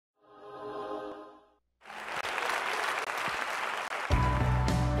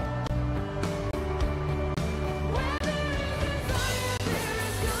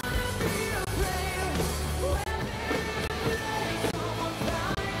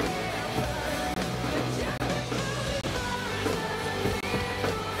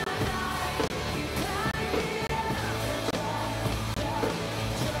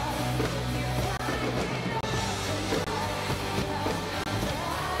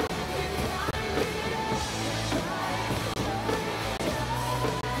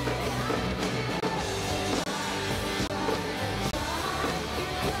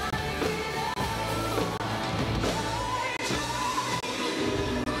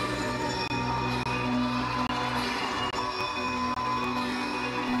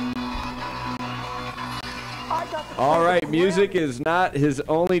All right, music is not his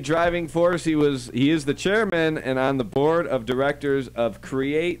only driving force. He is the chairman and on the board of directors of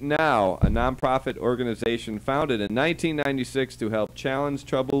Create Now, a nonprofit organization founded in 1996 to help challenge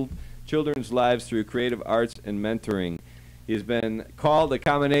troubled children's lives through creative arts and mentoring. He's been called a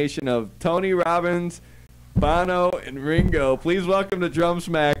combination of Tony Robbins, Bono, and Ringo. Please welcome to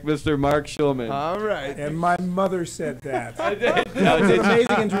Drumsmack, Mr. Mark Schulman. All right. And my mother said that. I did. It's an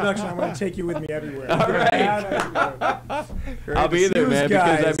amazing introduction. I'm going to take you with me everywhere. All right. I'll be there, man,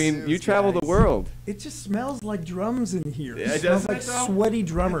 because, I mean, you travel the world. It just smells like drums in here. Yeah, it smells like sweaty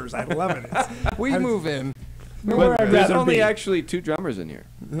drummers. I love it. We move in. Nowhere I'd There's rather only be. actually 2 drummers in here.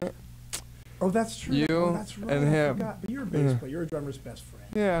 Oh, that's true. You Oh, that's right. and I him. forgot. But you're a bass player. You're a drummer's best friend.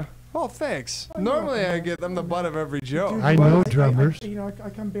 Yeah. Oh, thanks. Normally I get them the butt of every joke. I know drummers. I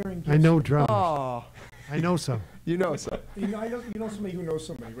come bearing gifts. I know drummers. Oh, I know some. you know so. You know somebody who knows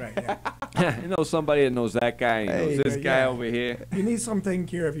somebody, right? Yeah. You know somebody that knows that guy, and he knows this guy yeah. over here. You need something taken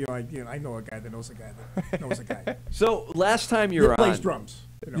care of. I know a guy that knows a guy that knows a guy. So last time you He were plays on, drums.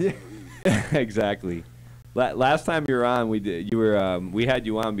 You know. Yeah. exactly. Last time you were on, we had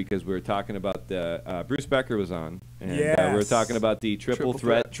you on because we were talking about the Bruce Becker was on, and we were Yes. talking about the Triple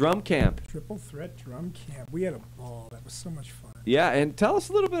Threat Drum Camp. Triple Threat Drum Camp. We had a ball. That was so much fun. Yeah, and tell us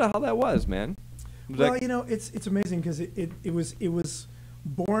a little bit of how that was, man. It was Well, like- you know, it's amazing because it was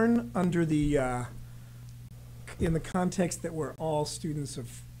born under the in the context that we're all students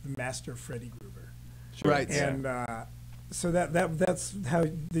of the master Freddie Gruber. Sure. Right. And so that's how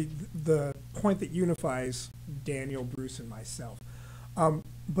the point that unifies Daniel, Bruce, and myself.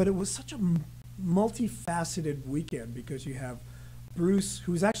 But it was such a multifaceted weekend because you have Bruce,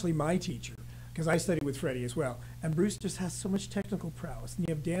 who's actually my teacher, because I studied with Freddie as well, and Bruce just has so much technical prowess. And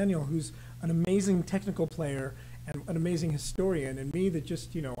you have Daniel, who's an amazing technical player and an amazing historian, and me that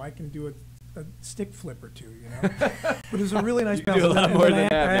just, I can do a stick flip or two, But it was a really nice You can do a balance. lot And more then than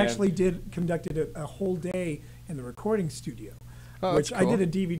that, I man. actually conducted a whole day in the recording studio, Oh, which that's I cool.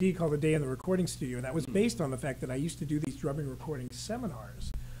 did a DVD called A Day in the Recording Studio, and that was based on the fact that I used to do these drumming recording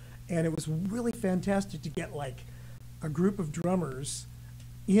seminars. And it was really fantastic to get like a group of drummers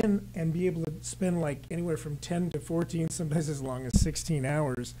in and be able to spend like anywhere from 10 to 14, sometimes as long as 16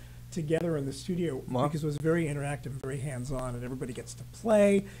 hours together in the studio, Wow. because it was very interactive and very hands-on, and everybody gets to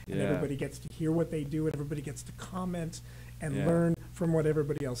play, and Yeah. everybody gets to hear what they do, and everybody gets to comment and Yeah. learn from what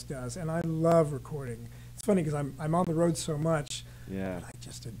everybody else does. And I love recording. It's funny because I'm on the road so much, yeah. but I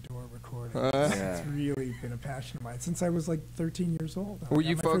just adore recording. Yeah. It's really been a passion of mine since I was like 13 years old. I Were got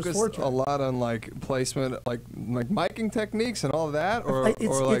you my first focused four-track. a lot on like placement, like miking techniques and all of that, or It's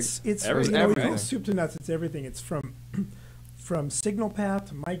everything. we everything? call it soup to nuts. It's everything. It's from signal path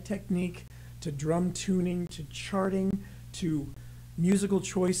to mic technique to drum tuning to charting to musical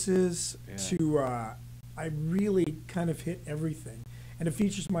choices Yeah. to I really kind of hit everything, and it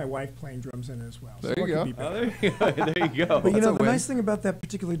features my wife playing drums in it as well. There so you what go. could be Oh, better? there you go. There you go. But That's a the win. nice thing about that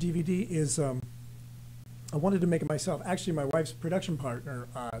particular DVD is I wanted to make it myself. Actually, my wife's production partner,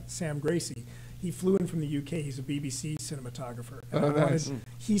 Sam Gracie, he flew in from the UK. He's a BBC cinematographer. And Oh, nice.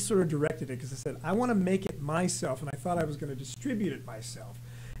 he sort of directed it because I said, I want to make it myself, and I thought I was going to distribute it myself.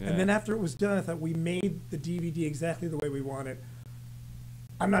 Yeah. And then after it was done, I thought we made the DVD exactly the way we want it.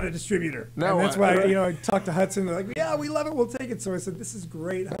 I'm not a distributor. No, and that's why, right. I talked to Hudson. They're like, yeah, we love it. We'll take it. So I said, this is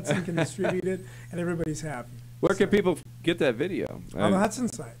great. Hudson can distribute it, and everybody's happy. Where can people get that video? On the Hudson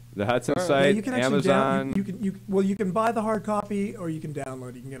site. The Hudson Yeah, site, you can actually Amazon. you can buy the hard copy or you can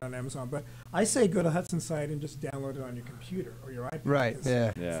download it. You can get it on Amazon. But I say go to Hudson site and just download it on your computer or your iPad. Right, It's,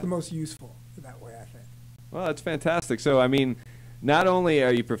 yeah. Yeah. it's the most useful that way, I think. Well, that's fantastic. So, I mean, not only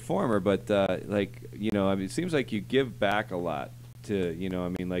are you a performer, but it seems like you give back a lot to,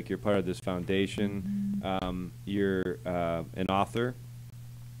 like you're part of this foundation. You're an author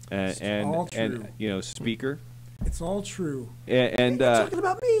and all true. speaker. It's all true. And You're talking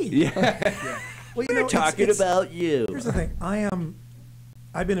about me. yeah, Well, we're talking about you. Here's the thing.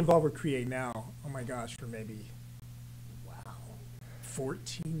 I've been involved with Create Now. Oh my gosh, for maybe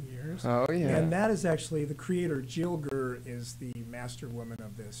 14 years. Oh yeah. And that is actually the creator. Jill Gurr is the master woman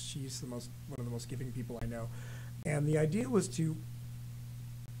of this. She's one of the most giving people I know. And the idea was to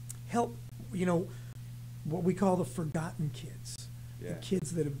help, what we call the forgotten kids. Yeah. The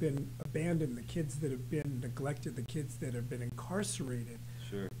kids that have been abandoned, the kids that have been neglected, the kids that have been incarcerated,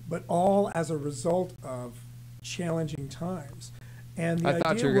 Sure. but all as a result of challenging times. And the I thought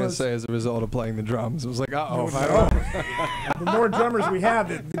idea you were going to was- say as a result of playing the drums. It was like, uh-oh. No, the more drummers we have,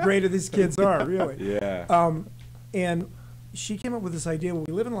 the greater these kids are, really. Yeah. And she came up with this idea. Well,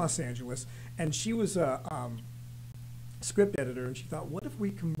 we live in Los Angeles, and she was a script editor, and she thought, what if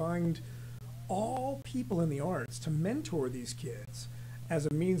we combined all people in the arts to mentor these kids as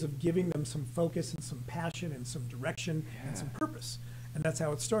a means of giving them some focus and some passion and some direction and some purpose. And that's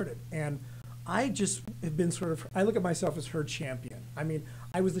how it started. And I just have been I look at myself as her champion. I mean,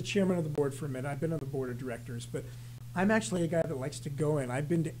 I was the chairman of the board for a minute. I've been on the board of directors, but I'm actually a guy that likes to go in. I've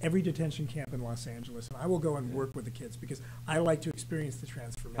been to every detention camp in Los Angeles, and I will go and work with the kids because I like to experience the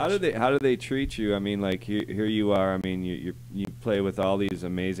transformation. How do they treat you? I mean, like here you are. I mean, you play with all these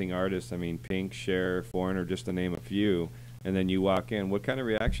amazing artists. I mean, Pink, Cher, Foreigner, just to name a few. And then you walk in. What kind of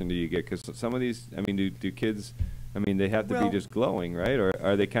reaction do you get? Because some of these, I mean, do kids? I mean, they have to be just glowing, right? Or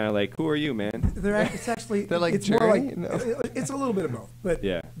are they kind of like, "Who are you, man?" It's actually They're like it's more like Jerry? No. it's a little bit of both. But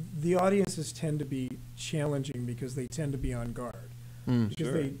Yeah. the audiences tend to be challenging because they tend to be on guard. Because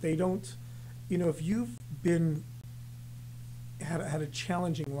Sure. they don't, if you've had a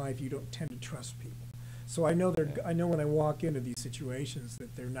challenging life, you don't tend to trust people. So I know I know when I walk into these situations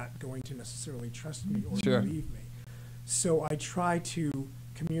that they're not going to necessarily trust me or Sure. believe me. So I try to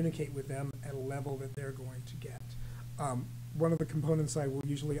communicate with them at a level that they're going to get. One of the components I will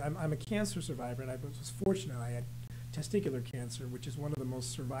usually, I'm a cancer survivor, and I was fortunate. I had testicular cancer, which is one of the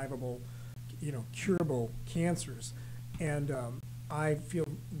most survivable, curable cancers. And I feel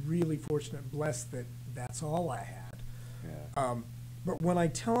really fortunate and blessed that that's all I had. Yeah. But when I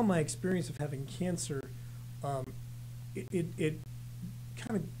tell them my experience of having cancer, it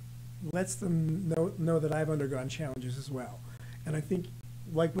kind of lets them know that I've undergone challenges as well. And I think,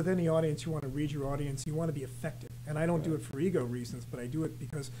 like with any audience, you want to read your audience, you want to be effective. And I don't do it for ego reasons, but I do it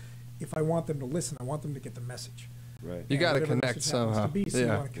because if I want them to listen, I want them to get the message. Right. You got to Whatever the connect message happens somehow. to be, so you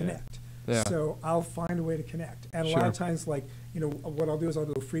want to connect. Yeah. So I'll find a way to connect. And a lot of times, like, what I'll do is I'll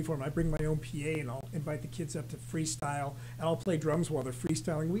do a freeform. I bring my own PA and I'll invite the kids up to freestyle, and I'll play drums while they're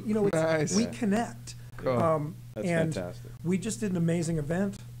freestyling. We connect. Cool. That's and fantastic. we just did an amazing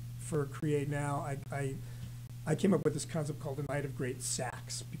event for Create Now. I came up with this concept called the Night of Great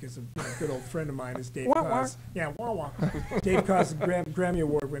Sax because a good old friend of mine is Dave Koz. Yeah, wah wah. Dave Koz, Grammy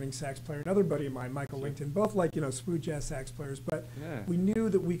Award-winning sax player. Another buddy of mine, Michael Linton, both like smooth jazz sax players. But we knew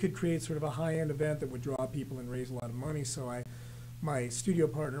that we could create sort of a high-end event that would draw people and raise a lot of money. So my studio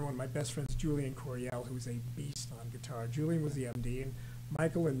partner, one of my best friends, Julian Coriel, who's a beast on guitar. Julian was the MD, and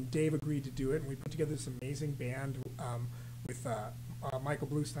Michael and Dave agreed to do it, and we put together this amazing band with Michael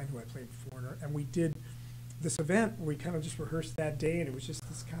Bluestein, who I played with Foreigner, and we did this event where we kind of just rehearsed that day, and it was just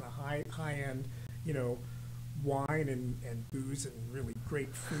this kind of high-end, wine and booze and really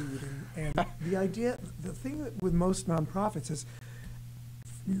great food. And the thing with most nonprofits is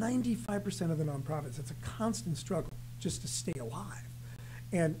 95% of the nonprofits, it's a constant struggle just to stay alive.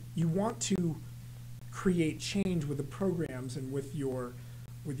 And you want to create change with the programs and with your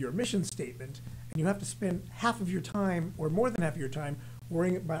mission statement, and you have to spend half of your time or more than half of your time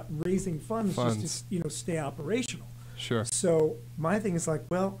worrying about raising funds. Just to stay operational. Sure. So my thing is like,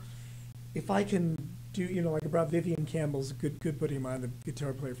 well, if I can do, like I brought Vivian Campbell's a good buddy of mine, the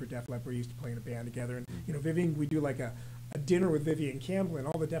guitar player for Def Leppard. We used to play in a band together, and Vivian, we do like a dinner with Vivian Campbell, and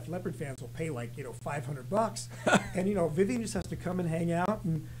all the Def Leppard fans will pay like $500, and Vivian just has to come and hang out,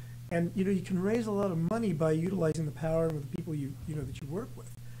 and you can raise a lot of money by utilizing the power with the people that you work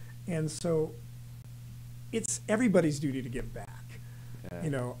with, and so it's everybody's duty to give back.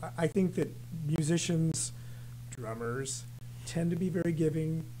 Yeah. I think that musicians, drummers, tend to be very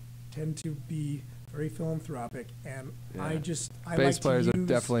giving, tend to be very philanthropic, and I bass like players to are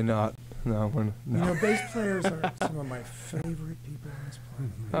definitely not. No. bass players are some of my favorite people on this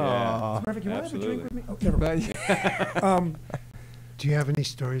planet. Aw. Perfect. You want to have a drink with me? Oh, never mind. Do you have any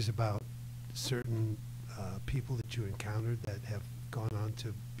stories about certain people that you encountered that have gone on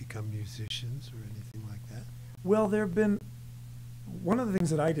to become musicians or anything like that? Well, there have been. One of the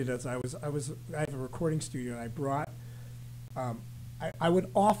things that I did is I have a recording studio, and I brought. I would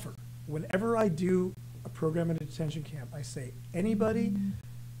offer whenever I do a program at a detention camp. I say, anybody,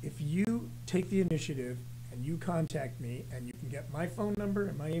 if you take the initiative and you contact me, and you can get my phone number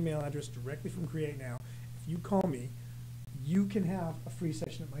and my email address directly from Create Now. If you call me, you can have a free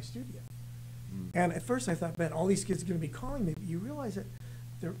session at my studio. And at first I thought, man, all these kids are going to be calling me. But you realize that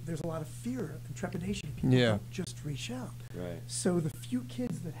there's a lot of fear and trepidation. People don't just reach out. Right. So the few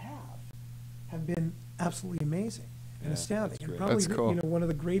kids that have been absolutely amazing and astounding. That's And great. probably That's cool. one of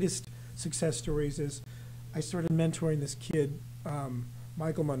the greatest success stories is I started mentoring this kid,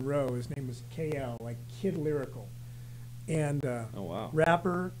 Michael Monroe. His name was KL, like Kid Lyrical. And Oh, wow.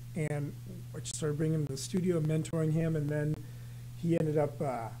 rapper, and I just started bringing him to the studio, mentoring him, and then he ended up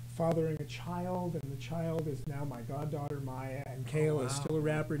fathering a child, and the child is now my goddaughter Maya, and Kale is still a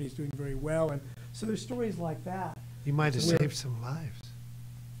rapper, and he's doing very well. And so there's stories like that. You might have Where- saved some lives.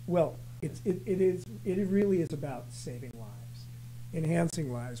 Well, It really is about saving lives,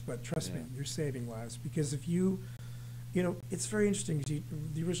 enhancing lives. But trust me, you're saving lives, because if you know, it's very interesting.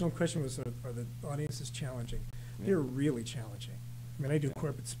 The original question was, are the audiences challenging? They're really challenging. I mean, I do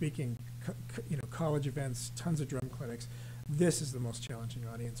corporate speaking, college events, tons of drum clinics. This is the most challenging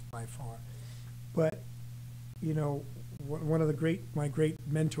audience by far. But, you know, one of my great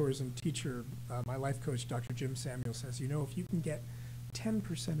mentors and teacher, my life coach, Dr. Jim Samuel, says, you know, if you can get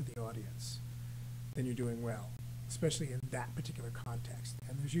 10% of the audience, then you're doing well, especially in that particular context.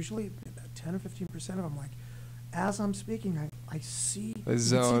 And there's usually about 10 or 15% of them, like, as I'm speaking, I see, you can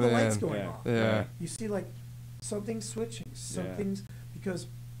see the lights going off. Yeah. You see, like, something's switching, something's, because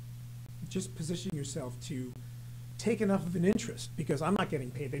just position yourself to take enough of an interest, because I'm not getting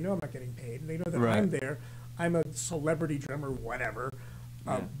paid. They know I'm not getting paid. And they know that I'm there. I'm a celebrity drummer, whatever.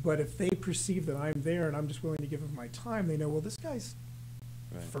 But if they perceive that I'm there and I'm just willing to give them my time, they know, well, this guy's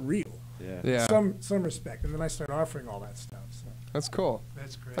for real. Yeah. Some respect. And then I start offering all that stuff. So. That's cool.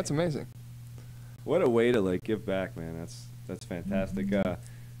 That's great. That's amazing. What a way to like give back, man. That's fantastic.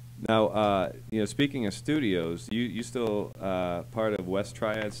 Now, you know, speaking of studios, you still part of West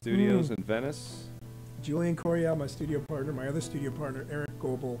Triad Studios in Venice? Julian Coryell, my studio partner, my other studio partner, Eric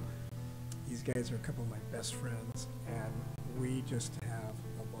Goebel. These guys are a couple of my best friends, and we just have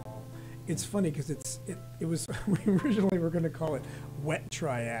a ball. It's funny because it was we originally were going to call it Wet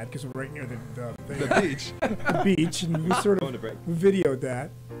Triad because we're right near the beach. The beach, and we sort of videoed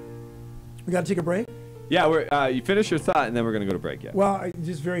that. We got to take a break. Yeah, you finish your thought, and then we're going to go to break. Yeah. Well,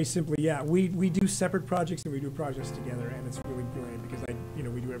 just very simply, yeah, we do separate projects and we do projects together, and it's really brilliant because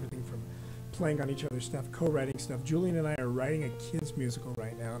we do everything from playing on each other's stuff, co-writing stuff. Julian and I are writing a kids musical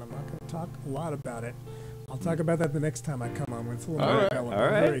right now, and I'm not going to talk a lot about it. I'll talk about that the next time I come on when it's a little more developed. All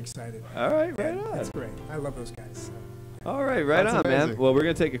right. I'm very excited. All right, right on. That's great. I love those guys. So. All right, right on, man. Well, we're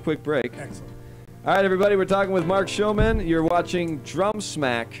going to take a quick break. Excellent. All right, everybody, we're talking with Mark Schulman. You're watching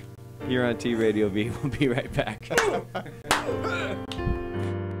Drumsmack here on T Radio V. We'll be right back.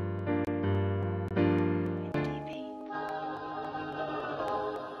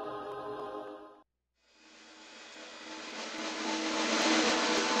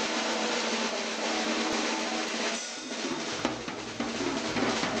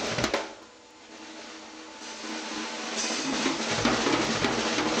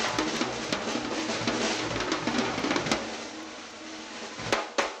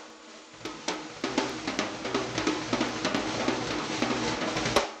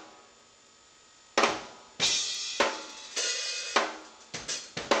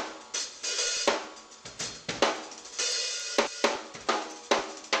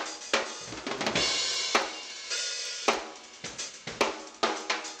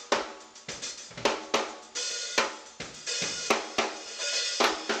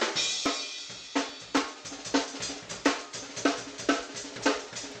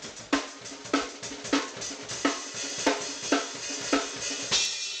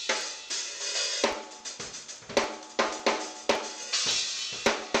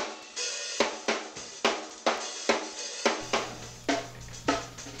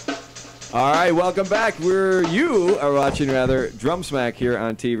 All right, welcome back. You are watching Drumsmack here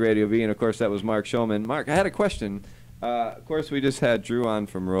on T Radio V, and of course that was Mark Schulman. Mark, I had a question. Of course, we just had Drew on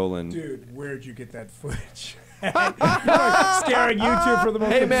from Roland. Dude, where'd you get that footage? Scaring YouTube for the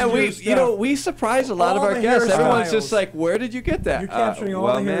most. Hey man, we surprise a lot of our guests. Everyone's just like, where did you get that? You're capturing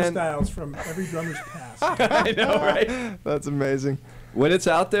all the hairstyles from every drummer's past. I know, right? That's amazing. When it's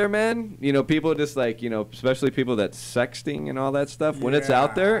out there, man, people just like, especially people that's sexting and all that stuff. When it's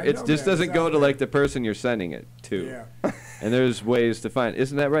out there, it just doesn't go to like the person you're sending it to. Yeah. And there's ways to find.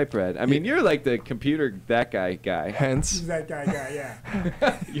 Isn't that right, Brad? I mean, you're like the computer that guy. Hence. He's that guy,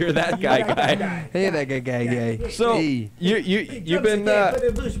 yeah. You're that guy. Hey, that guy. So you've been. Hey.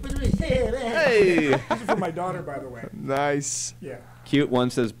 This is for my daughter, by the way. Nice. Yeah. Cute one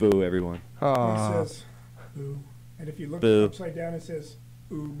says boo, everyone. One says boo. And if you look upside down, it says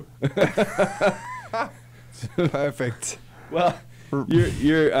oob. Perfect. Well,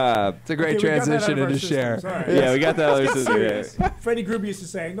 you're it's a great transition to share. Yeah, we got that other system. Freddie Gruber used to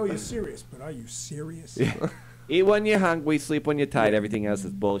say, I know you're serious, but are you serious? Eat when you're hungry, sleep when you're tired. Everything else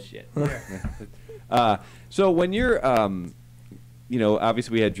is bullshit. Yeah. So when you're,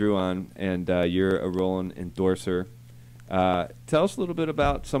 obviously we had Drew on, and you're a Roland endorser. Tell us a little bit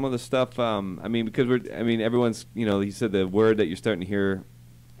about some of the stuff. Because everyone's, he said the word that you're starting to hear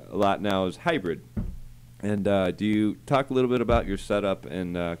a lot now is hybrid. And do you talk a little bit about your setup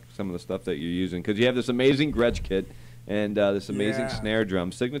and some of the stuff that you're using? Because you have this amazing Gretsch kit and this amazing snare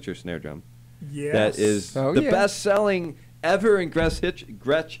drum, signature snare drum. Yes. That is the best-selling ever in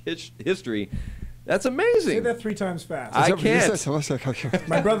Gretsch history. That's amazing. Say that 3 times fast. I can't.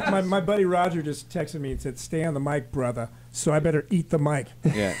 My buddy Roger just texted me and said, "Stay on the mic, brother." So I better eat the mic.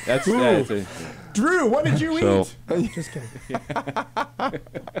 Yeah, that's Drew, what did you So- eat? Just kidding.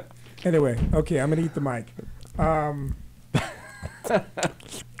 Anyway, okay, I'm gonna eat the mic.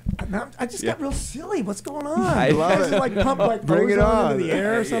 I just got real silly. What's going on? I You love guys it. like pump like Bring it ozone on. into the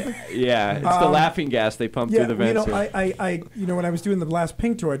air or something? Yeah, it's the laughing gas they pump Yeah, through the vents. when I was doing the last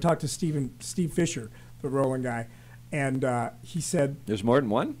Pink tour, I talked to Steve Fisher, the Roland guy, and he said, There's more than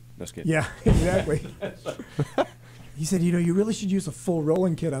one? Just kidding. yeah, exactly. He said, you really should use a full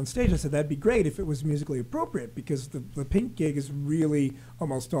Roland kit on stage. I said, that'd be great if it was musically appropriate, because the Pink gig is really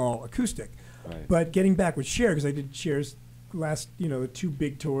almost all acoustic. Right. But getting back with Cher, because I did Cher's last, the 2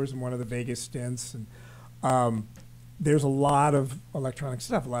 big tours and one of the Vegas stints, and there's a lot of electronic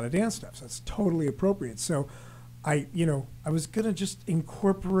stuff, a lot of dance stuff, so it's totally appropriate. So I was going to just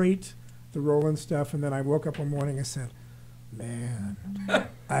incorporate the Roland stuff, and then I woke up one morning and said, man,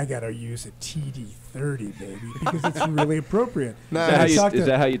 I got to use a TD-30, baby, because it's really appropriate. Nice. Is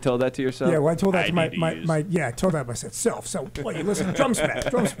that how you told that to yourself? Yeah, well, I told that to need to use. I told that myself. So, boy, you listen,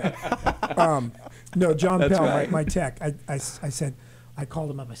 Drumsmack. No, John That's Pell, right. my tech, I said, I called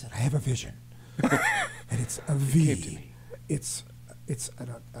him up, I said, I have a vision. And it's a V. Came to me. It's an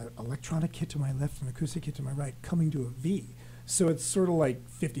electronic kit to my left and acoustic kit to my right coming to a V. So it's sort of like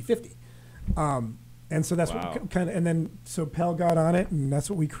 50-50. And so that's Wow. what kind of, and then so Pell got on it, and that's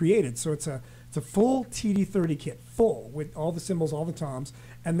what we created. So it's a full TD-30 kit, full with all the cymbals, all the toms,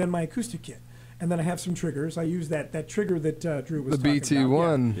 and then my acoustic kit, and then I have some triggers. I use that trigger that Drew was The talking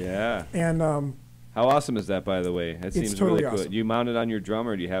about. BT1. Yeah. Yeah. And How awesome is that, by the way? That seems totally really cool. awesome. Do you mount it on your drum,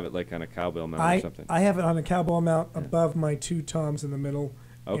 or do you have it like on a cowbell mount or something? I have it on a cowbell mount above my 2 toms in the middle.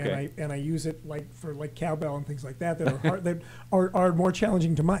 Okay. And I use it for cowbell and things like that are hard, that are more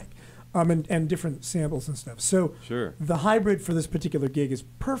challenging to mic, and different samples and stuff. So Sure. the hybrid for this particular gig is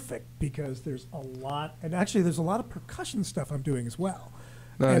perfect because there's a lot, and actually there's a lot of percussion stuff I'm doing as well.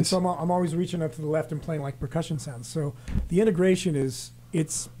 And Nice. so I'm always reaching up to the left and playing like percussion sounds. So the integration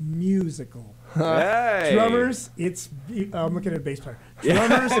it's musical. Hey. Drummers, I'm looking at a bass player.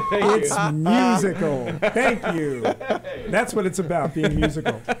 Drummers, it's musical. Thank you. That's what it's about, being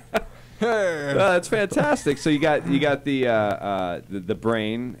musical. That's fantastic. So you got the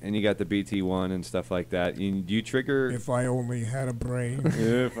brain, and you got the BT1 and stuff like that. Do you trigger? If I only had a brain.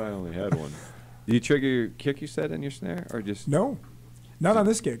 If I only had one. Do you trigger your kick, you said, in your snare, or just No, not on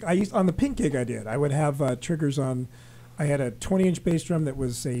this gig. On the Pink gig I did. I would have triggers on. I had a 20-inch bass drum that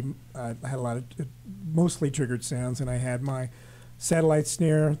was I had a lot of mostly triggered sounds, and I had my satellite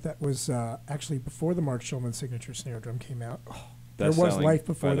snare that was actually before the Mark Schulman signature snare drum came out. Oh, there was Best-selling, life by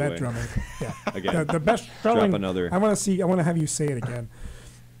before the that way. drumming. Yeah, Again, the best drop selling. another. I want to have you say it again.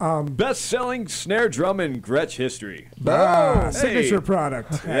 Best-selling snare drum in Gretsch history. Ah, Hey. signature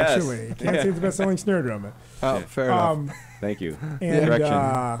product. Yes. Actually, can't say it's the best-selling snare drum. Oh, fair enough. Thank you. And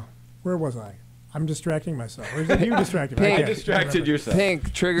Correction. where was I? I'm distracting myself. Or is it you distracting me? Pink. I You can't distracted remember. yourself.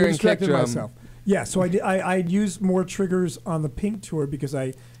 Pink, trigger You and kick distracted drum. myself. Yeah, so I used more triggers on the Pink tour because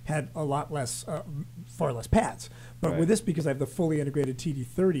I had a lot less, far less pads. But Right. with this, because I have the fully integrated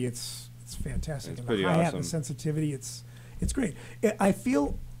TD-30, it's fantastic. It's and pretty the hi-hat, awesome. the sensitivity, it's great. I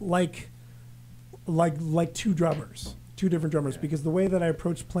feel like two drummers, two different drummers, because the way that I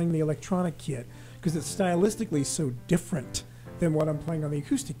approach playing the electronic kit, because it's stylistically so different than what I'm playing on the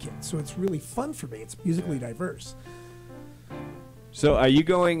acoustic kit. So it's really fun for me. It's musically diverse. So are you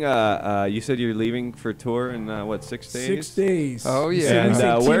going, you said you're leaving for tour in, 6 days? 6 days. Oh, yeah. And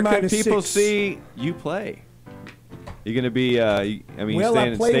Say where can T-minus people 6. see you play? You're going to be, you Well, I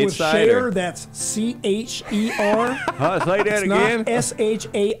staying play with stateside? Cher. Or? That's C-H-E-R. Say that It's again. not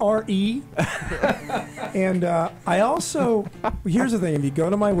S-H-A-R-E. And I also, here's the thing. If you go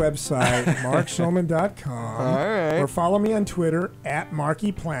to my website, markschulman.com, All right. or follow me on Twitter,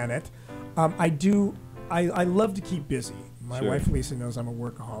 @MarkyPlanet, I love to keep busy. My Sure. wife, Lisa, knows I'm a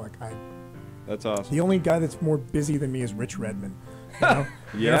workaholic. That's awesome. The only guy that's more busy than me is Rich Redmond. You know?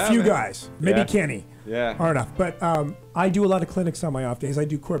 Yeah, And a few man. guys. Maybe Yeah. Kenny. Yeah. Hard enough. But I do a lot of clinics on my off days. I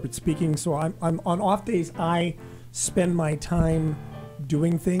do corporate speaking. So I'm on off days, I spend my time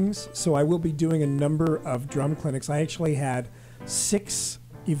doing things. So I will be doing a number of drum clinics. I actually had 6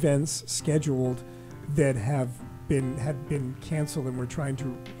 events scheduled that had been canceled, and we're trying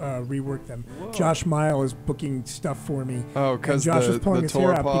to rework them. Whoa. Josh Mile is booking stuff for me. Oh, And 'cause Josh the- is pulling the his tour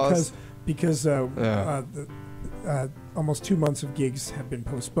hair out paused? because Yeah. almost 2 months of gigs have been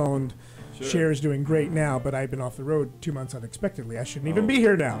postponed. Sure. Cher's doing great now, but I've been off the road 2 months unexpectedly. I shouldn't even be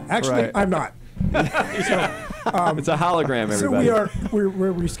here now. Actually, Right. I'm not. It's a hologram, everybody. So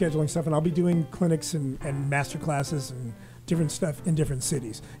we're rescheduling stuff, and I'll be doing clinics and master classes and different stuff in different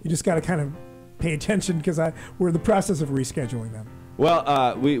cities. You just got to kind of pay attention because we're in the process of rescheduling them.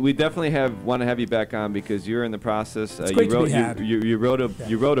 Well, we definitely want to have you back on because you're in the process. It's great to be had. You wrote a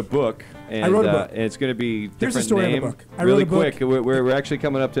book, and I wrote a book. And it's going to be different Here's the story name. of the book. I really wrote a book. quick. We're actually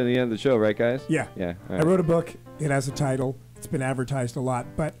coming up to the end of the show, right, guys? Yeah. Yeah. All I right. wrote a book. It has a title. It's been advertised a lot,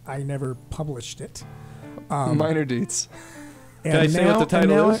 but I never published it. Minor deeds. And Can I say what the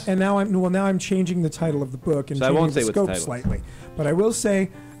title is? And now I'm changing the title of the book and So I changing won't say the what the scope title is. slightly. But I will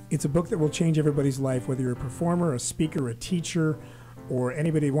say it's a book that will change everybody's life, whether you're a performer, a speaker, a teacher, or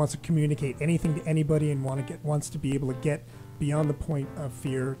anybody who wants to communicate anything to anybody and wants to be able to get beyond the point of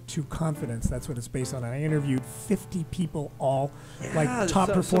fear to confidence. That's what it's based on. And I interviewed 50 people, all top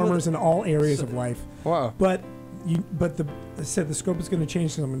performers in all areas of life. Wow. But I said the scope is going to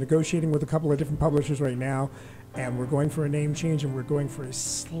change. So I'm negotiating with a couple of different publishers right now, and we're going for a name change, and we're going for a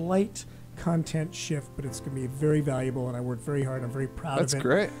slight content shift, but it's going to be very valuable, and I worked very hard. I'm very proud of it. That's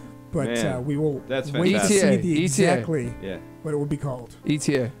great. But Man, we will that's wait to fantastic. see ETA. exactly Yeah. what it will be called.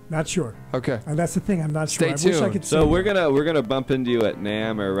 ETA. Not sure. Okay. And that's the thing. I'm not Stay sure. I wish I tuned. could So say we're gonna bump into you at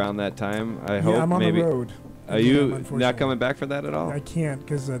NAMM or around that time. I hope. yeah, I'm on maybe. the road. Are again, you unfortunately. not coming back for that at all? I can't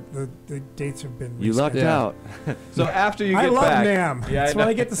because the dates have been You lucked rescheduled. Yeah. out. So after you I get love back, NAMM. Yeah, That's I when know.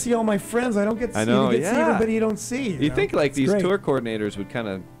 I get to see all my friends. I don't get to I see, know, you get to see yeah. everybody you don't see. You know? think like It's these great. tour coordinators would kind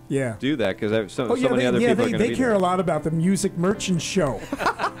of Yeah. do that because so Oh yeah, many other people are going to they be care there. a lot about the music merchant show.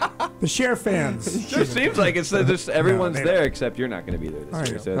 The share fans. It just seems like it's just everyone's they there except you're not going to be there I this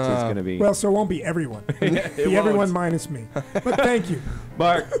year. know. So it's going to be. Well, so it won't be everyone. It Be everyone won't. minus me. But thank you.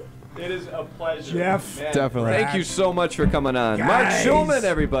 Mark, it is a pleasure. Jeff. Man, Definitely. Thank you so much for coming on. Mark Guys. Schulman,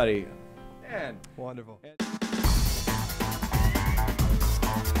 everybody. Man. Wonderful.